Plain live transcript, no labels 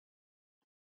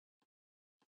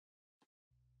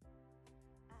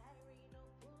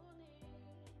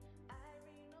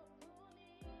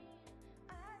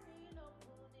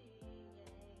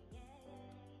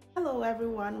Hello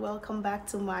everyone, welcome back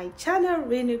to my channel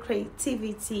Renew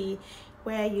Creativity,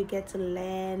 where you get to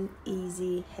learn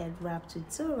easy head wrap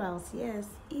tutorials. Yes,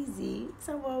 easy.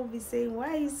 Someone will be saying, why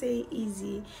are you saying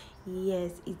easy?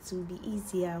 Yes, it will be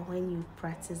easier when you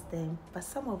practice them, but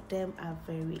some of them are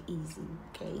very easy.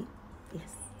 Okay,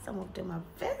 yes, some of them are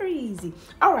very easy.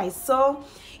 All right, so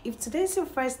if today's your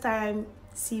first time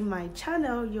see my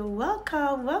channel, you're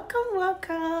welcome.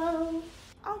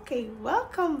 Okay,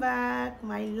 welcome back,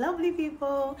 my lovely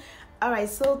people. All right,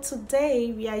 so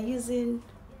today we are using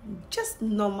just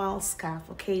normal scarf.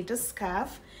 Okay, this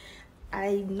scarf,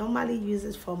 I normally use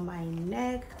it for my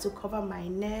neck, to cover my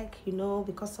neck, you know,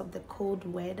 because of the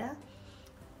cold weather.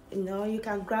 You know, you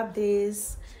can grab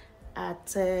this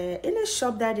at in a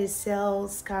shop that they sell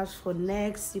scarves for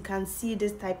necks. You can see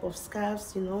this type of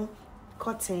scarves, you know,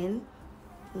 cotton.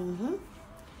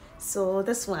 So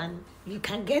this one, you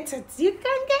can get it,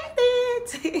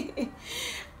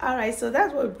 all right, so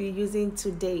that's what we'll be using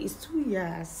today. It's 2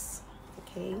 years.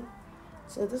 Okay,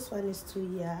 so this one is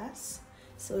 2 years.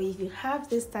 So if you have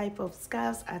this type of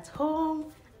scarves at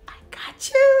home, I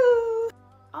got you.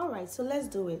 All right, so let's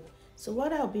do it. So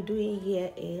what I'll be doing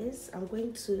here is I'm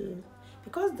going to,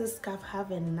 because this scarf have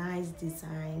a nice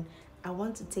design, I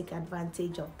want to take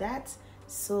advantage of that.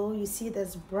 So you see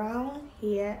there's brown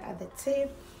here at the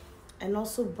tip and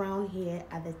also brown here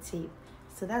at the tip.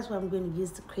 So that's what I'm going to use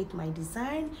to create my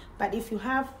design. But if you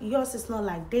have yours is not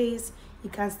like this, you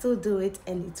can still do it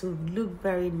and it will look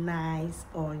very nice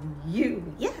on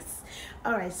you. Yes.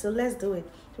 All right, so let's do it.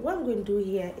 So what I'm going to do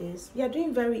here is we are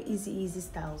doing very easy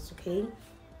styles. Okay,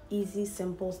 easy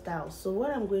simple styles. So what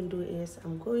I'm going to do is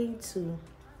I'm going to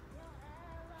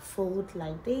fold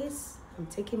like this. I'm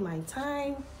taking my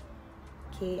time.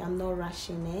 Okay, I'm not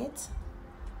rushing it.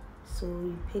 So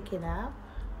you pick it up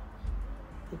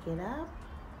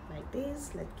like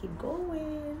this. Let's keep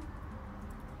going.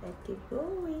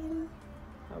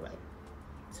 All right,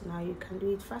 so now you can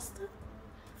do it faster,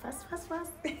 fast.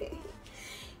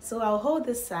 So I'll hold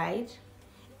this side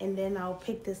and then I'll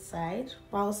pick this side.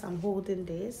 Whilst I'm holding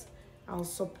this, I'll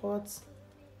support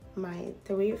my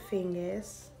 3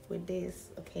 fingers with this.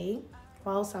 Okay,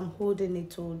 whilst I'm holding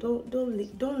it too,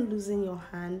 don't loosen your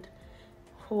hand,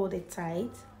 hold it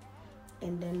tight,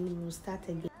 and then we will start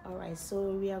again. All right, so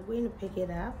we are going to pick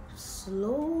it up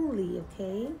slowly.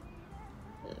 Okay,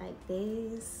 like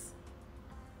this.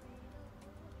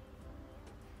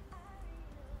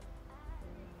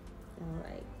 All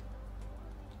right,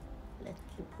 let's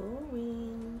keep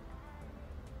going.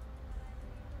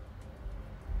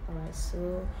 All right,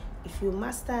 so if you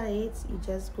master it, you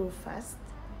just go fast.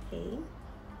 Okay,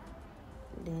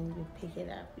 then you pick it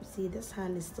up. You see this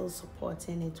hand is still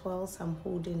supporting it whilst I'm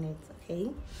holding it. Okay,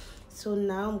 so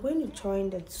now I'm going to join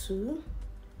the two.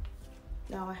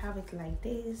 Now I have it like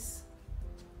this.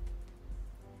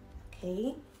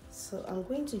 Okay, so I'm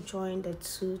going to join the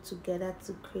two together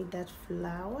to create that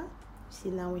flower. See,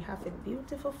 now we have a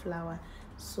beautiful flower.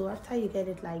 So after you get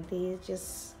it like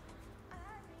this,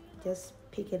 just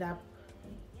pick it up.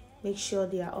 Make sure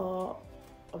they are all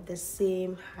of the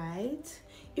same height.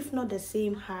 If not the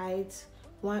same height,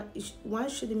 one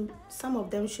shouldn't, some of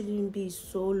them shouldn't be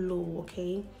so low.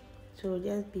 Okay, so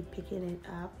just be picking it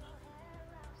up.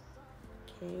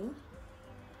 Okay,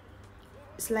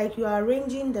 it's like you are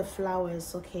arranging the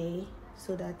flowers. Okay,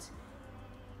 so that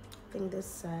I think this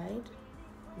side.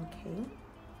 Okay,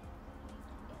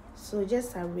 so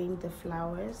just arrange the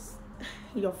flowers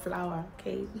your flower.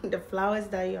 Okay, the flowers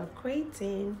that you are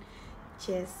creating,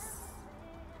 just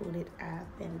put it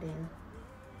up and then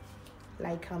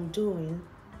like I'm doing.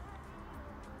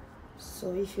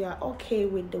 So if you are okay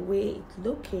with the way it's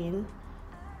looking,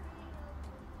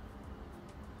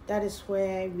 that is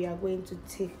where we are going to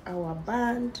take our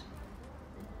band,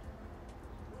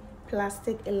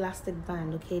 plastic elastic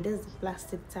band. Okay, this is the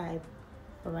plastic type.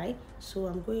 All right, so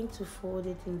I'm going to fold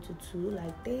it into 2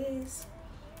 like this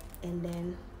and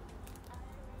then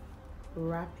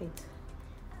wrap it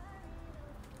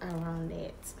around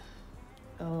it.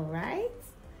 All right,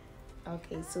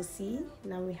 okay, so see,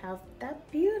 now we have that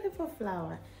beautiful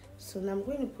flower. So now I'm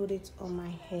going to put it on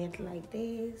my head like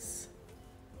this,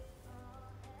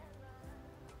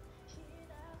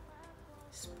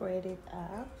 spread it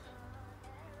up.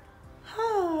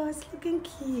 Oh, it's looking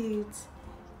cute.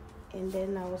 And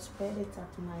then I will spread it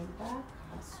at my back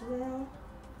as well,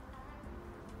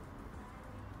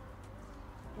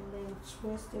 and then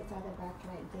twist it at the back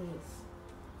like this.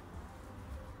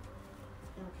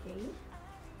 Okay,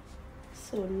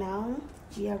 so now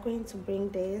we are going to bring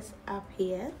this up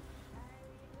here.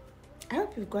 I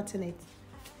hope you've gotten it.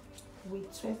 We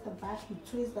twist the back, you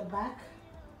twist the back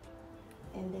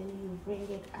and then you bring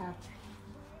it up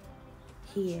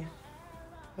here,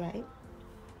 right?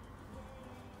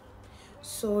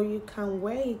 So you can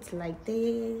wear it like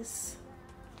this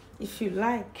if you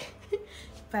like,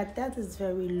 but that is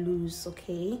very loose,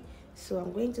 okay? So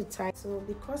I'm going to tie. So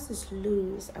because it's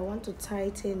loose, I want to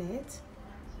tighten it.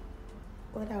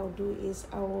 What I'll do is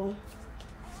I will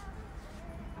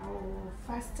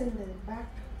fasten the back,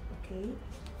 okay,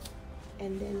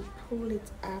 and then pull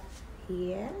it up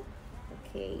here,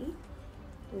 okay.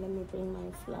 Let me bring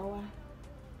my flower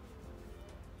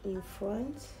in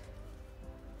front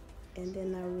and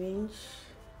then arrange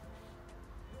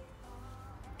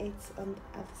it on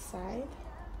the other side,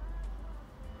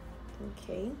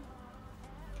 okay,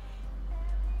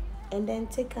 and then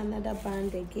take another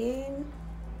band again.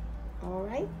 All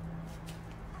right,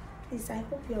 please, I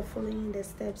hope you're following the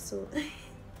steps. So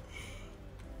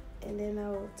and then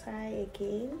I'll tie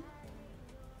again.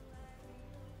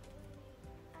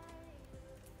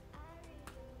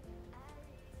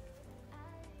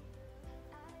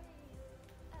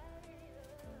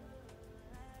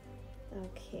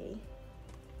 Okay.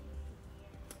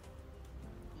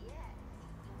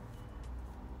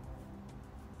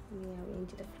 Let me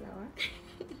arrange the flower.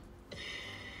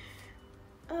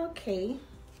 Okay.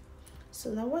 So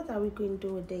now what are we going to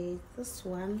do with this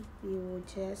one? We will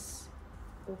just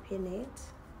open it,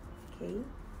 okay,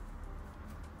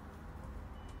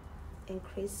 and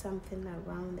create something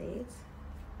around it.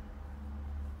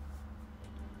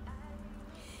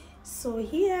 So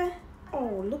here,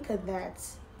 oh, look at that.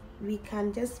 We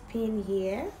can just pin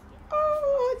here.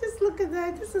 Oh, just look at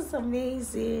that. This is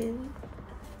amazing.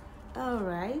 All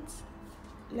right.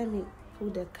 Let me pull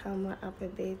the camera up a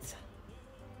bit.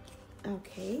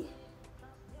 Okay.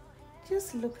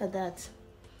 Just look at that.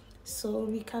 So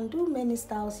we can do many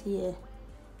styles here.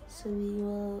 So we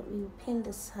will pin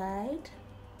the side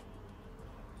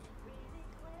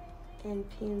and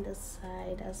pin the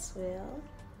side as well.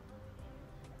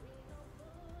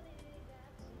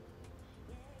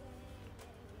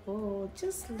 Oh,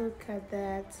 just look at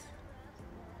that.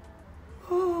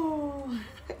 Oh,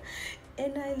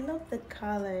 and I love the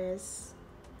colors.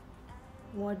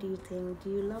 What do you think? Do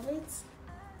you love it?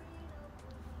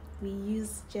 We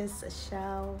use just a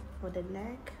shawl for the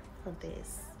neck for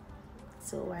this.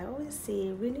 So I always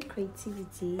say, really,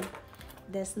 creativity.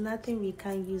 There's nothing we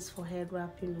can't use for head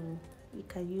wrapping. We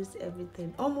can use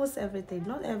everything, almost everything.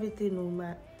 Not everything,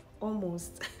 but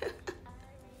almost.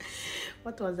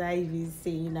 What was I even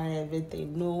saying? Not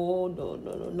everything. No,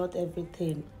 not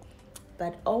everything,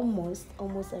 but almost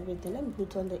everything. Let me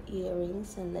put on the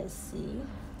earrings and let's see.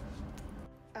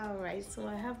 All right, so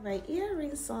I have my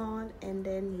earrings on, and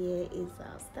then here is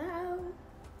our style.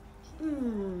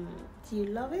 Do you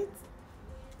love it?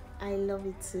 I love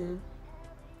it too.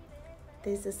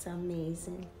 This is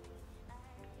amazing.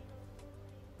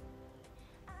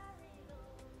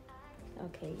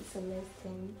 Okay, so let's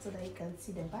turn so that you can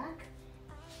see the back.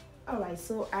 All right,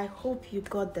 so I hope you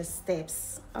got the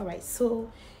steps. All right,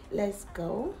 so let's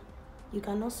go. You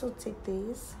can also take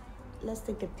this. Let's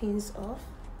take the pins off,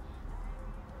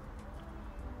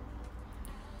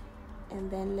 and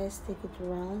then let's take it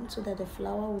around so that the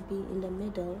flower will be in the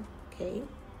middle, okay?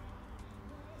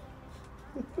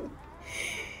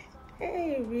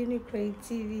 Hey, really,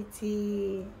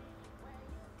 creativity.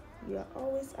 You're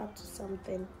always up to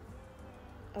something.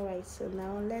 All right, so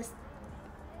now let's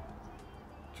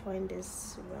join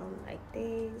this around like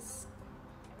this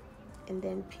and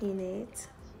then pin it.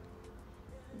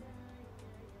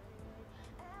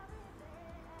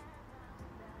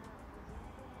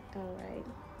 All right,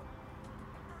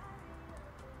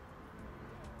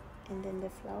 and then the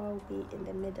flower will be in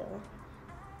the middle,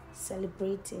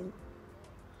 celebrating.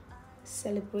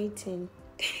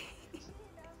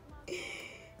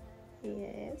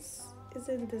 Yes,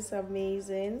 isn't this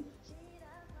amazing?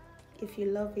 If you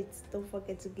love it, don't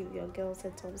forget to give your girls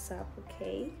a thumbs up,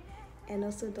 okay? And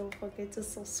also don't forget to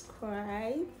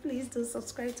subscribe. Please do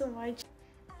subscribe to my channel.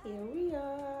 Here we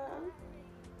are.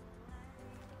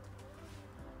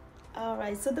 All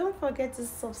right, so don't forget to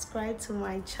subscribe to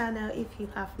my channel if you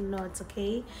have not,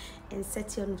 okay, and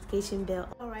set your notification bell.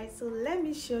 All right, so let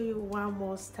me show you one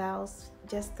more styles,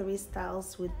 just 3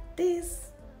 styles with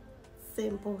this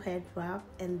simple head wrap,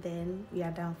 and then we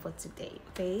are done for today,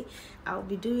 okay? I'll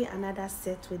be doing another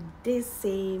set with this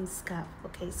same scarf,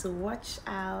 okay? So watch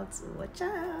out.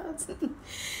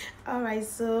 All right,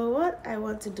 so what I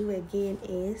want to do again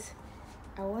is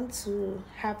I want to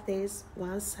have this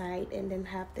one side and then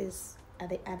have this at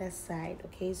the other side,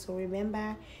 okay? So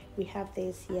remember, we have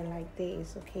this here like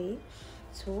this, okay?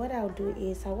 So what I'll do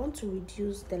is I want to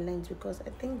reduce the length because I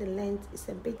think the length is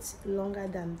a bit longer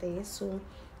than this, so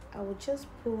I will just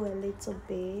pull a little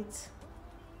bit,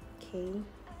 okay,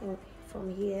 and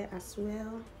from here as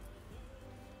well.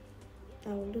 I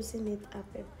will loosen it up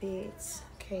a bit,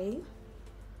 okay,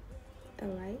 all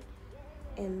right,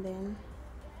 and then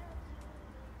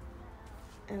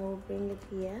I will bring it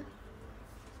here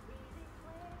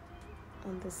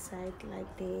on the side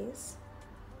like this.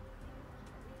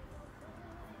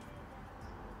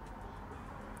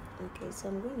 Okay, so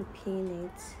I'm going to pin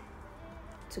it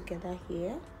together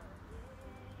here.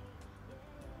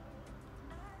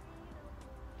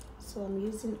 So I'm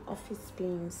using office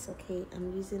pins, okay?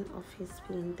 I'm using office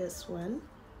pin, this one.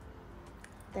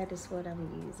 That is what I'm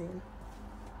using.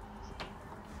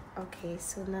 Okay,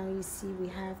 so now you see we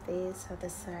have this at the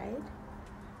side.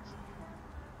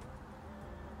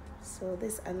 So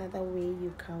this is another way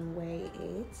you can wear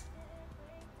it.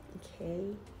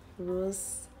 Okay,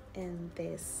 rose and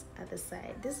this at the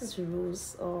side. This is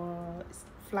rose or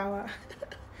flower,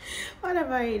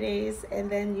 whatever it is. And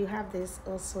then you have this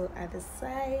also at the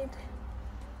side.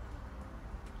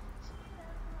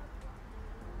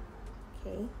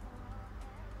 Okay,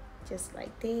 just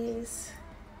like this.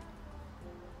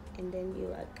 And then you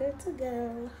are good to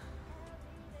go.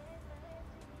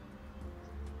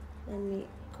 Let me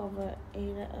cover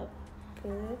it up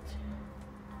good.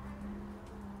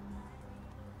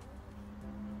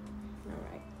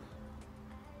 Alright.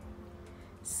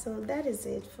 So that is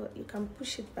it. For you can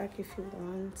push it back if you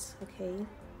want, okay?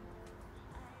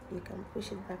 You can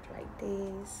push it back like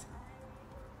this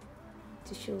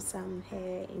to show some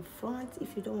hair in front.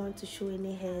 If you don't want to show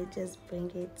any hair, just bring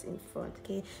it in front,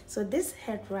 okay? So this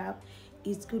head wrap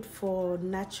is good for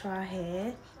natural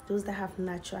hair, those that have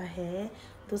natural hair,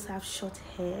 those have short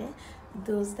hair,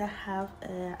 those that have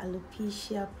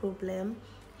alopecia problem,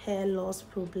 hair loss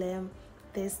problem.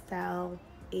 This style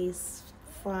is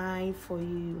fine for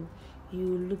you.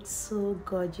 You look so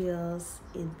gorgeous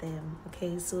in them,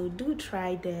 okay? So do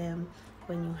try them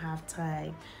when you have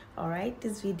time. All right,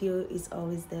 this video is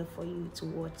always there for you to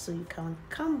watch, so you can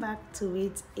come back to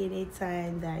it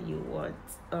anytime that you want.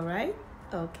 All right,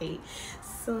 okay,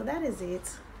 so that is it.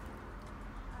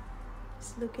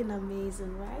 It's looking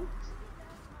amazing, right?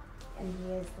 And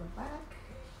here's the back.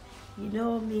 You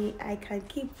know me, I can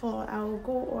keep on, I will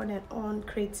go on and on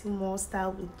creating more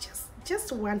style with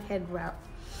just one head wrap,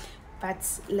 but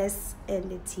let's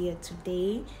end it here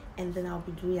today, and then I'll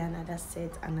be doing another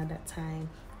set another time.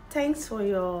 Thanks for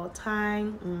your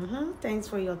time. Thanks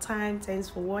for your time. Thanks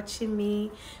for watching me,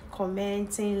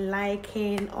 commenting,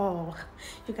 liking. Oh,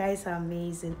 you guys are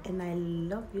amazing, and I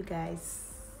love you guys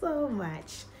so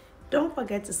much. Don't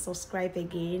forget to subscribe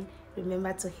again.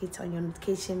 Remember to hit on your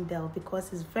notification bell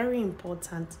because it's very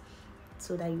important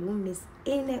so that you won't miss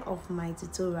any of my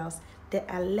tutorials. The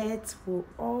alert will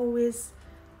always,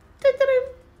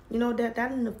 you know, that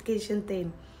notification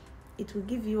thing. It will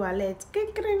give you alert.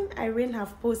 Irene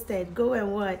have posted, go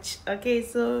and watch. Okay,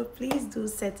 so please do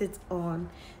set it on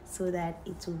so that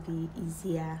it will be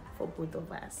easier for both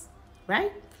of us,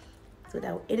 right? So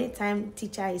that anytime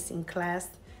teacher is in class,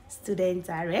 students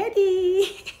are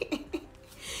ready.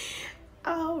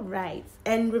 All right,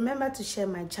 and remember to share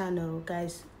my channel,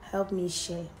 guys. Help me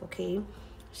share, okay?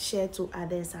 Share to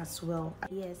others as well.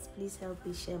 Yes, please help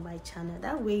me share my channel.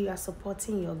 That way you are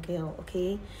supporting your girl,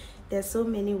 okay? There's so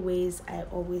many ways I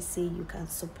always say you can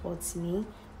support me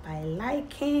by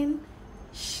liking,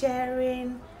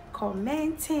 sharing,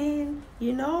 commenting,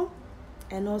 you know,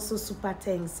 and also super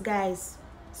thanks, guys.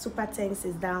 Super thanks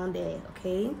is down there,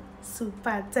 okay?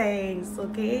 Super thanks,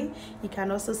 okay? You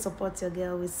can also support your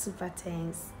girl with super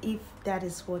thanks if that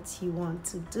is what you want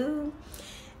to do.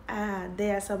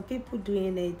 There are some people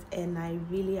doing it, and I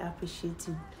really appreciate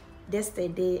you.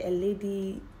 Yesterday, a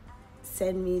lady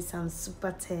sent me some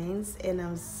super thanks, and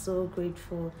I'm so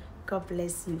grateful. God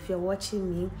bless you. If you're watching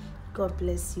me, God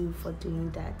bless you for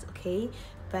doing that, okay?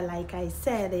 But like I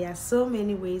said, there are so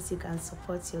many ways you can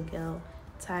support your girl.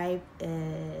 Type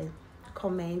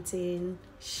commenting,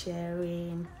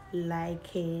 sharing,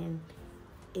 liking,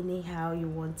 anyhow you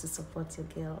want to support your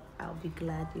girl. I'll be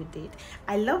glad you did.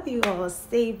 I love you all.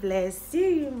 Stay blessed.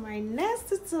 See you in my next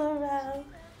tutorial.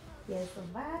 Here's the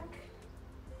back,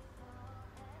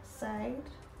 side.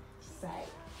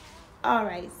 All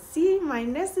right, see you in my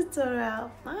next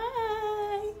tutorial.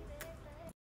 Bye.